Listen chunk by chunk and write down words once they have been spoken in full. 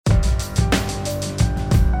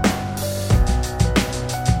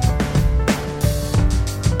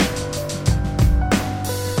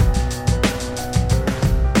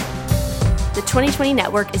2020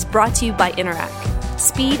 Network is brought to you by Interac.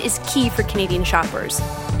 Speed is key for Canadian shoppers.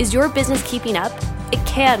 Is your business keeping up? It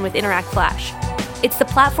can with Interac Flash. It's the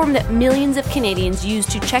platform that millions of Canadians use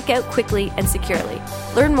to check out quickly and securely.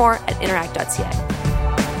 Learn more at interac.ca.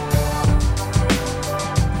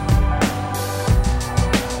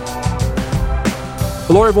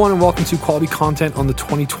 Hello everyone and welcome to Quality Content on the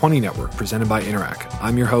 2020 Network presented by Interac.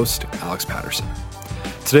 I'm your host, Alex Paterson.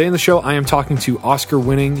 Today in the show, I am talking to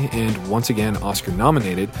Oscar-winning and once again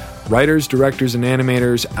Oscar-nominated writers, directors, and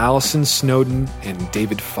animators Alison Snowden and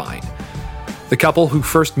David Fine. The couple, who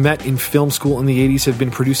first met in film school in the 80s, have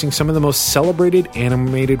been producing some of the most celebrated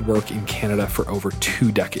animated work in Canada for over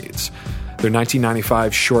 2 decades. Their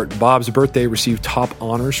 1995 short Bob's Birthday received top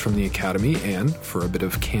honors from the Academy and, for a bit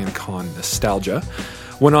of CanCon nostalgia,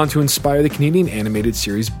 went on to inspire the Canadian animated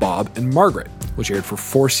series Bob and Margaret, which aired for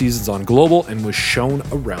 4 seasons on Global and was shown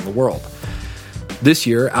around the world. This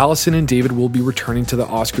year, Alison and David will be returning to the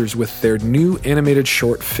Oscars with their new animated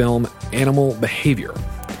short film, Animal Behaviour.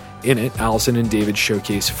 In it, Alison and David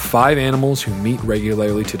showcase 5 animals who meet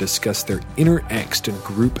regularly to discuss their inner angst in a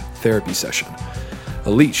group therapy session.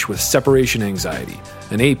 A leash with separation anxiety,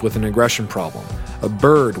 an ape with an aggression problem, a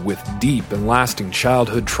bird with deep and lasting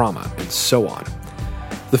childhood trauma, and so on.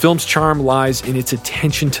 The film's charm lies in its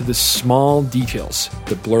attention to the small details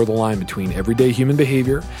that blur the line between everyday human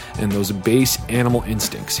behavior and those base animal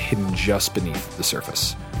instincts hidden just beneath the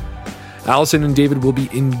surface. Alison and David will be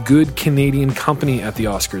in good Canadian company at the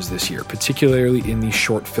Oscars this year, particularly in the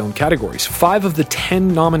short film categories. 5 of the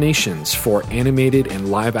 10 nominations for animated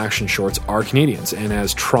and live-action shorts are Canadians, and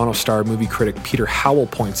as Toronto Star movie critic Peter Howell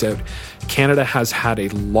points out, Canada has had a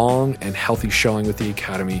long and healthy showing with the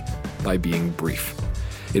Academy by being brief.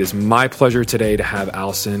 It is my pleasure today to have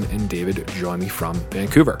Alison and David join me from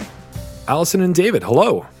Vancouver. Alison and David,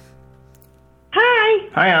 hello. Hi.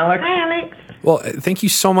 Hi, Alex. Hi, Alex. Well, thank you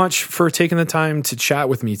so much for taking the time to chat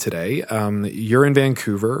with me today. You're in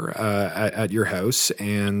Vancouver at your house,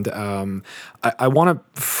 and I want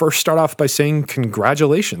to first start off by saying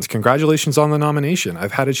congratulations. Congratulations on the nomination.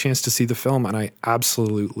 I've had a chance to see the film, and I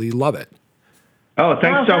absolutely love it. Oh,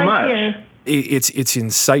 thanks so much. You. It's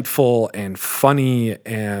insightful and funny,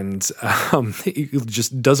 and it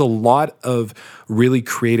just does a lot of really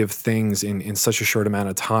creative things in such a short amount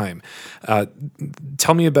of time.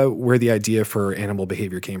 Tell me about where the idea for Animal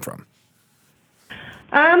Behaviour came from.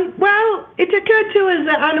 Well, it occurred to us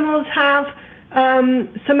that animals have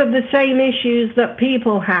some of the same issues that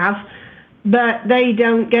people have, but they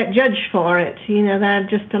don't get judged for it. You know, they're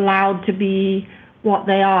just allowed to be what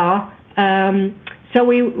they are. So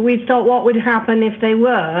we thought, what would happen if they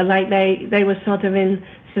were like they were sort of in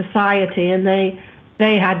society and they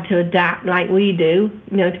had to adapt like we do,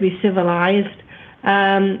 you know, to be civilized.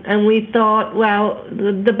 And we thought, well,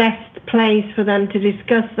 the best place for them to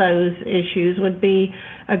discuss those issues would be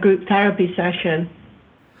a group therapy session.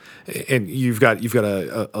 And you've got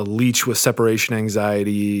a leech with separation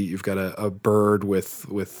anxiety. You've got a bird with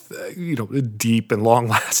deep and long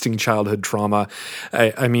lasting childhood trauma.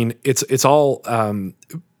 I mean, it's all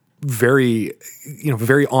very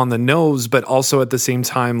on the nose, but also at the same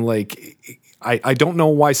time, like I don't know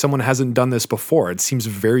why someone hasn't done this before. It seems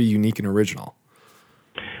very unique and original.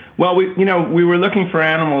 Well, we were looking for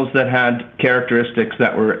animals that had characteristics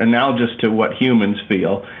that were analogous to what humans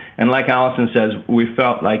feel. And like Alison says, we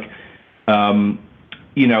felt like,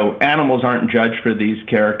 animals aren't judged for these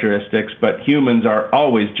characteristics, but humans are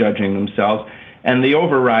always judging themselves. And the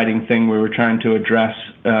overriding thing we were trying to address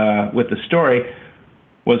with the story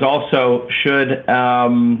was also should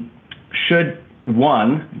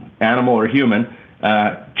one, animal or human,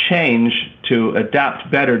 change to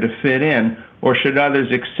adapt better to fit in, or should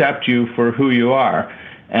others accept you for who you are?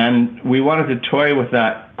 And we wanted to toy with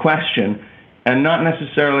that question and not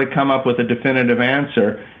necessarily come up with a definitive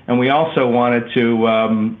answer. And we also wanted to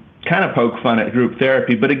kind of poke fun at group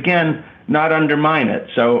therapy, but again, not undermine it.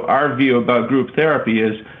 So our view about group therapy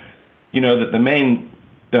is, that the main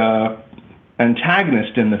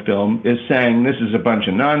antagonist in the film is saying, this is a bunch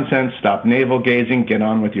of nonsense, stop navel-gazing, get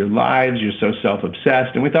on with your lives, you're so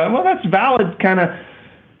self-obsessed. And we thought, well, that's valid kind of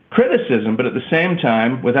criticism, but at the same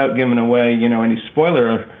time, without giving away, any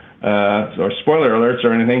spoiler alerts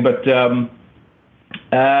or anything, but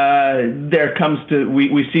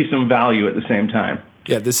we see some value at the same time.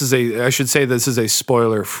 Yeah, I should say this is a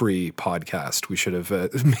spoiler-free podcast. We should have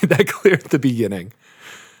made that clear at the beginning.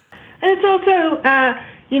 And it's also,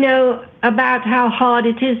 about how hard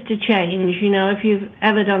it is to change. If you've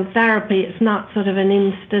ever done therapy, it's not sort of an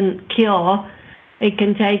instant cure. it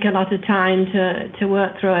can take a lot of time to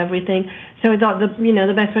work through everything. So I thought the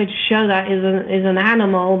best way to show that is an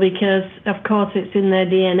animal, because of course it's in their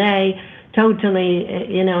DNA, totally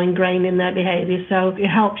ingrained in their behavior. So it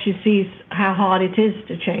helps you see how hard it is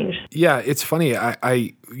to change. Yeah, it's funny.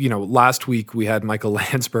 I last week we had Michael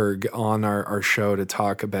Landsberg on our show to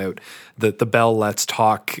talk about the Bell Let's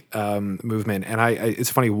Talk movement, and it's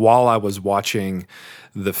funny, while I was watching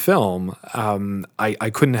the film, I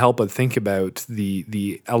couldn't help but think about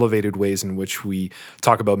the elevated ways in which we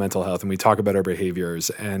talk about mental health and we talk about our behaviors,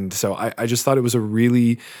 and so I just thought it was a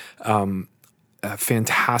really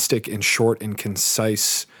fantastic and short and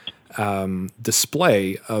concise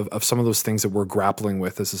display of some of those things that we're grappling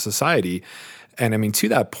with as a society. And I mean, to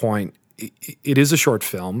that point, it is a short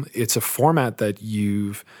film. It's a format that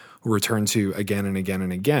you've returned to again and again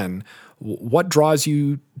and again. What draws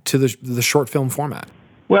you to the short film format?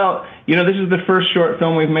 Well, this is the first short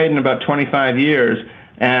film we've made in about 25 years.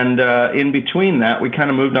 And in between that, we kind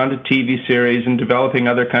of moved on to TV series and developing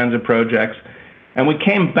other kinds of projects. And we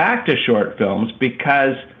came back to short films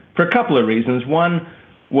because, for a couple of reasons. One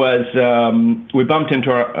was we bumped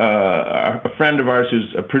into a friend of ours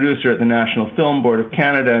who's a producer at the National Film Board of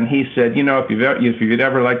Canada, and he said, if you'd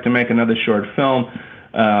ever like to make another short film,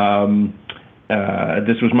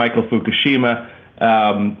 this was Michael Fukushima,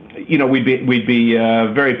 we'd be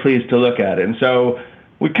very pleased to look at it. And so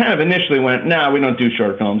we kind of initially went, no, we don't do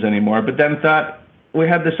short films anymore, but then thought, we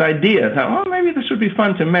had this idea, well, maybe this would be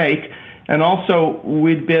fun to make. And also,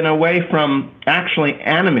 we'd been away from actually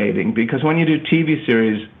animating, because when you do TV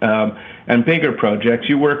series and bigger projects,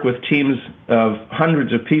 you work with teams of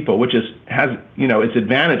hundreds of people, which has its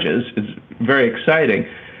advantages. It's very exciting,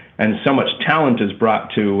 and so much talent is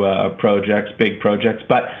brought to big projects.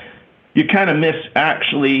 But you kind of miss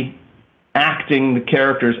actually acting the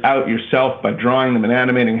characters out yourself by drawing them and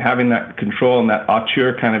animating, having that control and that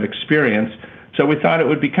auteur kind of experience. So we thought it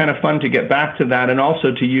would be kind of fun to get back to that, and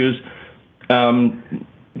also to use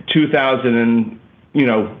 2000 and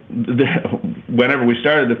whenever we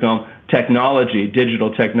started the film,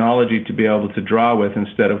 digital technology to be able to draw with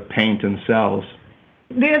instead of paint and cells.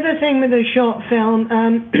 The other thing with a short film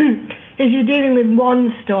is you're dealing with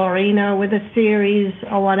one story, with a series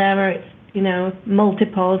or whatever. It's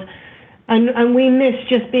multiples, and we miss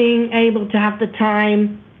just being able to have the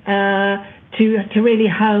time to really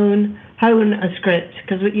hone a script,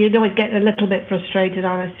 because you'd always get a little bit frustrated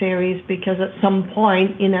on a series, because at some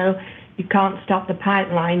point, you can't stop the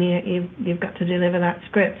pipeline. You've got to deliver that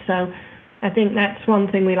script. So I think that's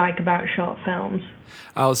one thing we like about short films.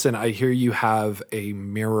 Alison, I hear you have a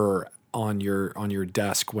mirror on your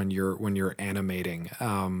desk when you're animating,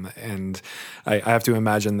 and I have to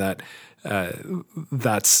imagine that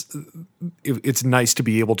it's nice to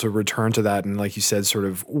be able to return to that and, like you said, sort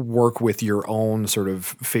of work with your own sort of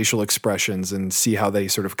facial expressions and see how they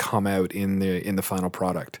sort of come out in the final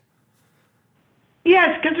product.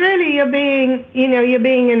 Yes, because really you're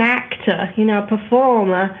being an actor, a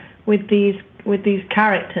performer with these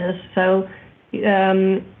characters. So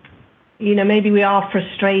maybe we are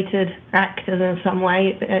frustrated actors in some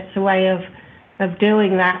way. It's a way of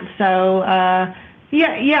doing that. So.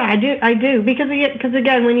 Yeah, I do, because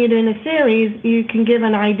again, when you're doing a series, you can give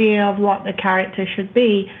an idea of what the character should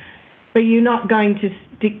be, but you're not going to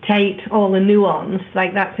dictate all the nuance.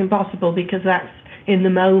 Like, that's impossible, because that's in the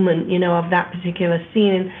moment, of that particular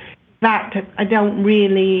scene. In fact, I don't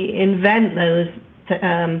really invent those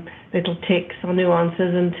little tics or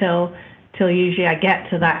nuances until usually I get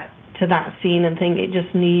to that scene and think it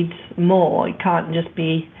just needs more. It can't just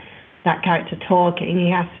be that character talking. He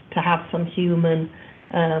has to have some human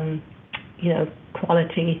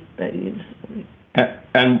quality.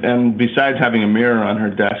 And besides having a mirror on her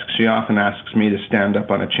desk, she often asks me to stand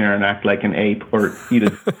up on a chair and act like an ape or eat a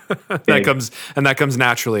that comes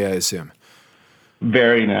naturally, I assume.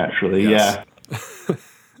 Very naturally, yes. Yeah.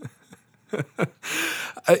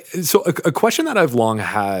 So a question that I've long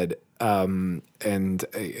had, and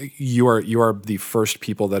you are the first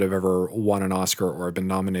people that have ever won an Oscar or been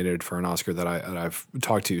nominated for an Oscar that I've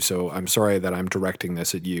talked to. So I'm sorry that I'm directing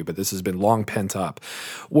this at you, but this has been long pent up.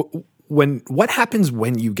 What happens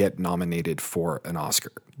when you get nominated for an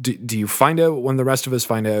Oscar? Do you find out when the rest of us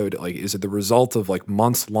find out? Like, is it the result of like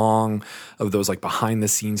months long of those like behind the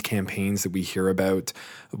scenes campaigns that we hear about?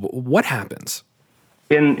 What happens?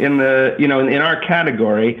 In our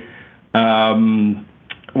category,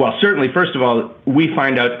 well, certainly, first of all, we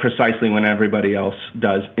find out precisely when everybody else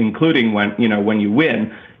does, including when you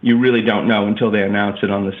win, you really don't know until they announce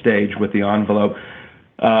it on the stage with the envelope.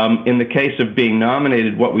 In the case of being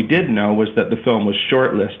nominated, what we did know was that the film was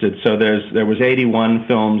shortlisted. So there was 81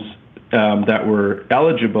 films that were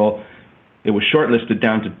eligible, it was shortlisted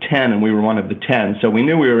down to 10, and we were one of the 10. So we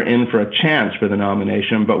knew we were in for a chance for the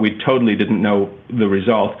nomination, but we totally didn't know the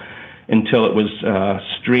result until it was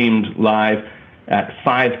streamed live at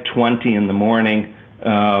 5:20 in the morning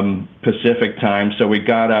Pacific time. So we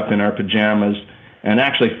got up in our pajamas and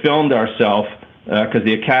actually filmed ourselves because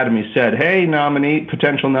the Academy said, hey,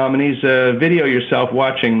 potential nominees, video yourself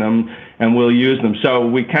watching them and we'll use them. So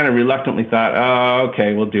we kind of reluctantly thought, oh,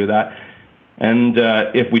 okay, we'll do that. And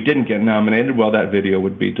if we didn't get nominated, well, that video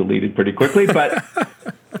would be deleted pretty quickly, but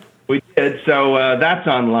we did. So that's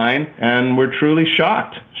online, and we're truly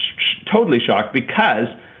shocked, totally shocked, because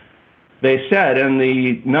they said, and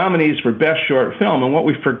the nominees for Best Short Film, and what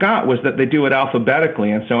we forgot was that they do it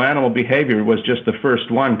alphabetically, and so Animal Behavior was just the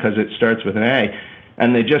first one because it starts with an A,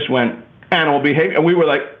 and they just went, Animal Behavior, and we were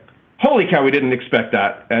like, holy cow, we didn't expect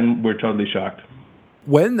that, and we're totally shocked.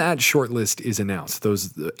 When that shortlist is announced,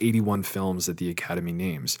 those 81 films that the Academy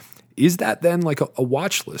names, is that then like a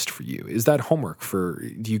watch list for you? Is that homework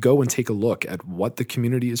do you go and take a look at what the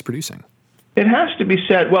community is producing? It has to be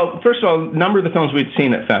said, well, first of all, a number of the films we'd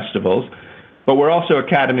seen at festivals, but we're also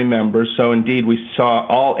Academy members, so indeed we saw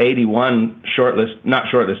all 81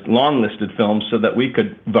 long-listed films so that we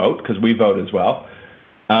could vote, because we vote as well.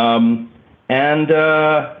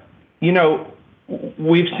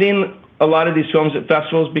 We've seen a lot of these films at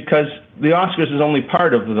festivals because the Oscars is only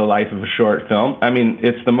part of the life of a short film. I mean,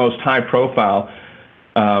 it's the most high-profile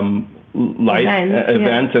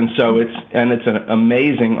event, and so it's an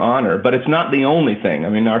amazing honor. But it's not the only thing. I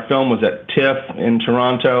mean, our film was at TIFF in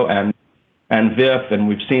Toronto and VIFF, and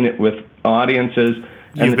we've seen it with audiences.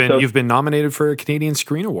 You've been nominated for a Canadian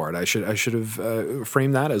Screen Award. I should have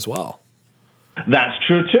framed that as well. That's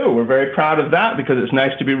true too. We're very proud of that because it's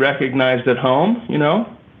nice to be recognized at home,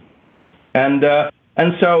 And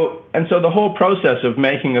so the whole process of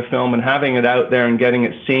making a film and having it out there and getting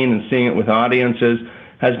it seen and seeing it with audiences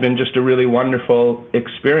has been just a really wonderful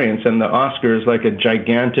experience. And the Oscar is like a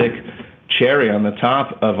gigantic cherry on the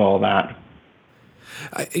top of all that.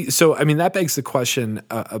 So, I mean, that begs the question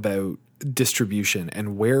about distribution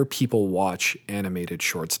and where people watch animated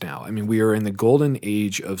shorts now. I mean, we are in the golden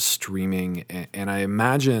age of streaming, and I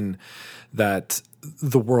imagine that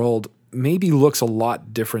the world maybe looks a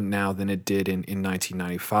lot different now than it did in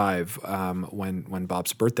 1995 when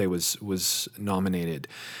Bob's Birthday was nominated.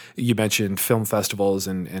 You mentioned film festivals,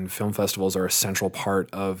 and film festivals are a central part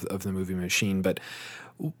of the movie machine. But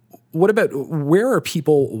what about, where are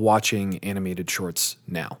people watching animated shorts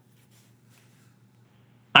now?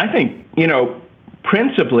 I think,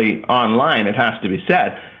 principally online, it has to be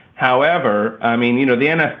said. However, I mean, the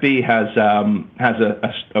NFB has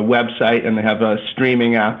a website, and they have a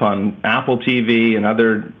streaming app on Apple TV and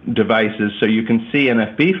other devices, so you can see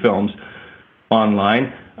NFB films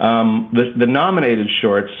online. The nominated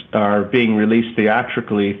shorts are being released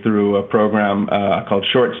theatrically through a program called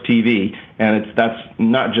Shorts TV, and that's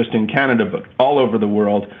not just in Canada, but all over the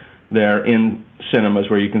world. They're in cinemas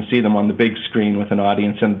where you can see them on the big screen with an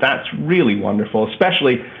audience, and that's really wonderful,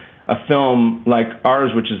 especially a film like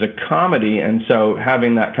ours, which is a comedy, and so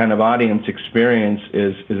having that kind of audience experience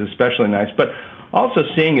is especially nice. But also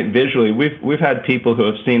seeing it visually, we've had people who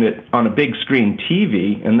have seen it on a big screen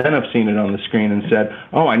TV and then have seen it on the screen and said,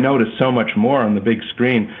 "Oh, I noticed so much more on the big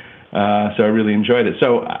screen." So I really enjoyed it.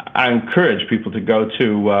 So I encourage people to go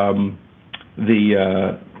to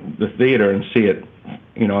the theater and see it,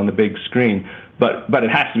 on the big screen. But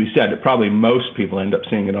it has to be said that probably most people end up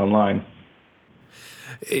seeing it online.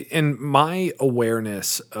 And my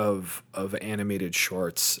awareness of animated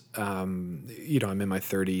shorts, I'm in my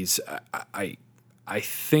 30s. I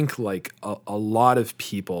think like a lot of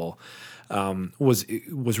people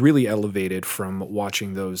was really elevated from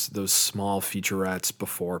watching those small featurettes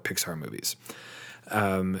before Pixar movies.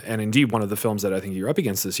 And indeed, one of the films that I think you're up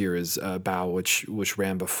against this year is Bao, which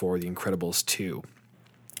ran before The Incredibles 2.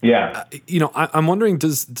 Yeah. I'm wondering,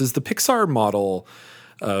 does the Pixar model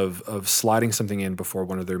of sliding something in before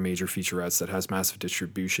one of their major featurettes that has massive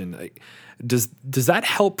distribution, does that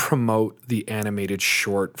help promote the animated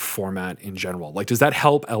short format in general? Like, does that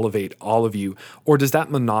help elevate all of you, or does that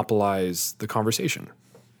monopolize the conversation?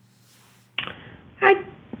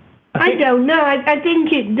 I don't know. I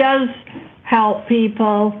think it does help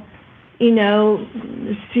people,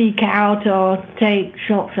 seek out or take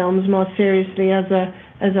short films more seriously as a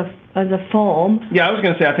form. Yeah, I was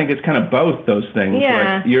going to say, I think it's kind of both those things.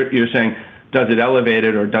 Yeah. Like you're saying, does it elevate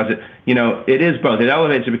it, or does it, it is both. It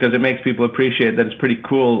elevates it because it makes people appreciate that it's pretty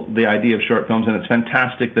cool, the idea of short films, and it's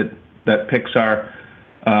fantastic that Pixar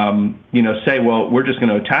say, well, we're just going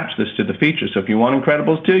to attach this to the feature. So if you want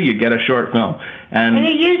Incredibles 2, you get a short film. And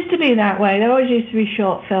it used to be that way. There always used to be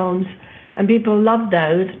short films, and people loved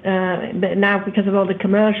those. But now, because of all the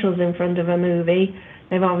commercials in front of a movie,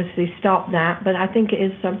 they've obviously stopped that. But I think it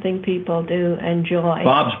is something people do enjoy.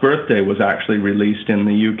 Bob's Birthday was actually released in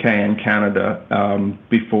the UK and Canada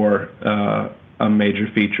before a major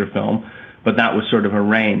feature film, but that was sort of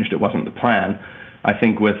arranged. It wasn't the plan. I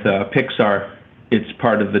think with Pixar, it's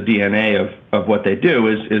part of the DNA of what they do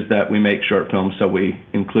is that we make short films, so we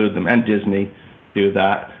include them, and Disney do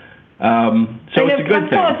that. So it's a good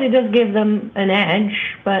thing. Of course, it does give them an edge,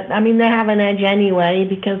 but I mean, they have an edge anyway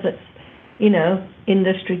because it's,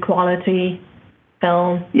 industry quality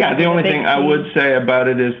film. Yeah, the only thing I would say about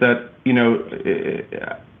it is that,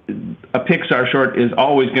 a Pixar short is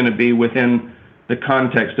always going to be within the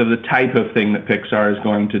context of the type of thing that Pixar is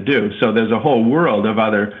going to do. So there's a whole world of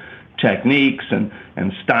other techniques and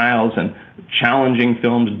styles and challenging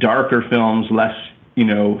films, darker films, less,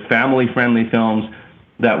 family-friendly films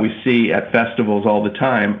that we see at festivals all the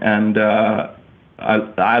time. And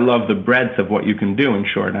I love the breadth of what you can do in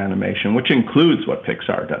short animation, which includes what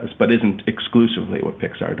Pixar does, but isn't exclusively what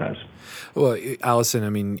Pixar does. Well, Alison, I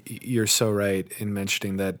mean, you're so right in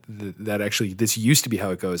mentioning that actually this used to be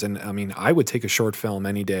how it goes. And I mean, I would take a short film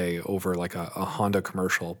any day over like a Honda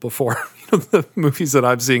commercial before the movies that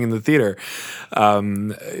I'm seeing in the theater.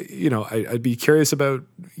 I'd be curious about,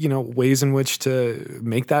 ways in which to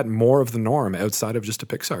make that more of the norm outside of just a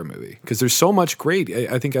Pixar movie. Because there's so much great,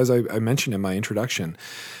 I think, as I mentioned in my introduction,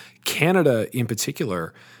 Canada in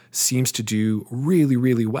particular seems to do really,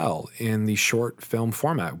 really well in the short film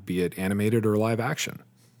format, be it animated or live action.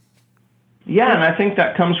 Yeah, and I think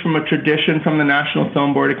that comes from a tradition from the National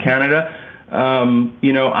Film Board of Canada.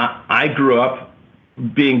 I grew up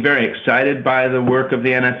being very excited by the work of the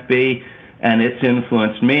NFB, and it's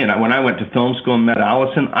influenced me. And when I went to film school and met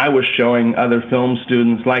Alison, I was showing other film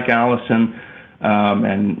students like Alison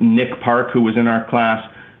and Nick Park, who was in our class,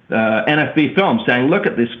 NFB films, saying, look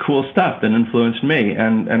at this cool stuff that influenced me.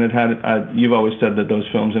 And it had, you've always said that those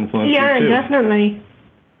films influenced you too. Yeah, definitely.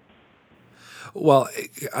 Well,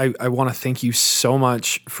 I want to thank you so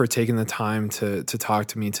much for taking the time to talk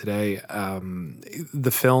to me today.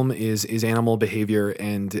 The film is Animal Behaviour,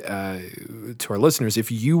 and to our listeners,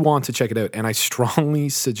 if you want to check it out, and I strongly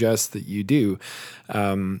suggest that you do,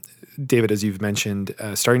 David, as you've mentioned,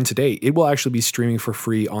 starting today, it will actually be streaming for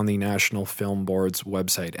free on the National Film Board's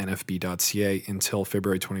website, nfb.ca, until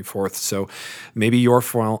February 24th. So maybe your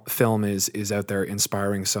film is out there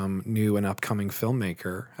inspiring some new and upcoming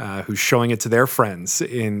filmmaker who's showing it to their friends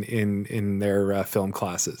in their film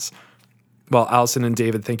classes. Well, Alison and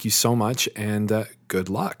David, thank you so much, and good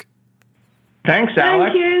luck. Thanks,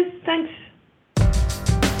 Alex. Thank you. Thanks.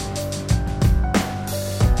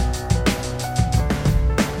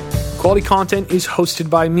 Quality Content is hosted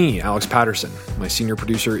by me, Alex Paterson. My senior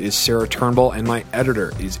producer is Sarah Turnbull, and my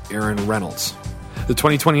editor is Aaron Reynolds. The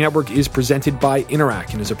 2020 Network is presented by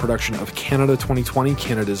Interact and is a production of Canada 2020,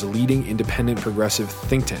 Canada's leading independent progressive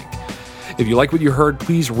think tank. If you like what you heard,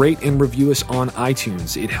 please rate and review us on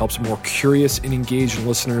iTunes. It helps more curious and engaged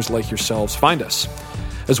listeners like yourselves find us.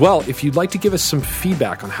 As well, if you'd like to give us some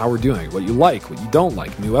feedback on how we're doing, what you like, what you don't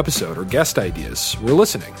like, new episode, or guest ideas, we're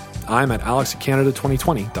listening. I'm at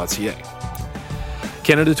alex@canada2020.ca.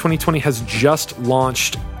 Canada 2020 has just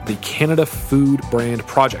launched the Canada Food Brand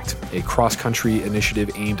Project, a cross-country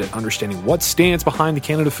initiative aimed at understanding what stands behind the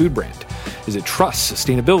Canada Food brand. Is it trust,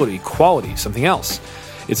 sustainability, quality, something else?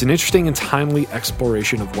 It's an interesting and timely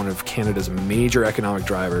exploration of one of Canada's major economic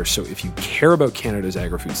drivers, so if you care about Canada's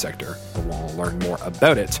agri-food sector or want to learn more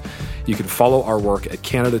about it, you can follow our work at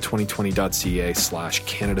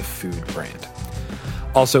canada2020.ca/Canada Food Brand.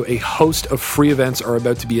 Also, a host of free events are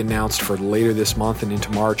about to be announced for later this month and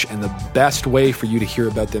into March, and the best way for you to hear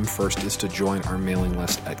about them first is to join our mailing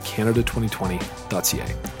list at canada2020.ca.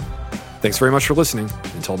 Thanks very much for listening.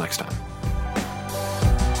 Until next time.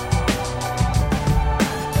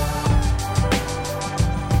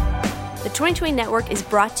 The 2020 Network is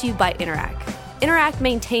brought to you by Interact. Interact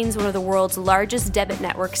maintains one of the world's largest debit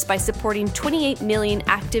networks by supporting 28 million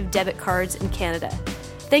active debit cards in Canada.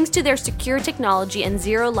 Thanks to their secure technology and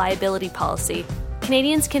zero liability policy,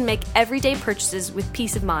 Canadians can make everyday purchases with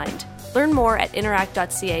peace of mind. Learn more at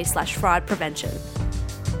interact.ca/fraud prevention.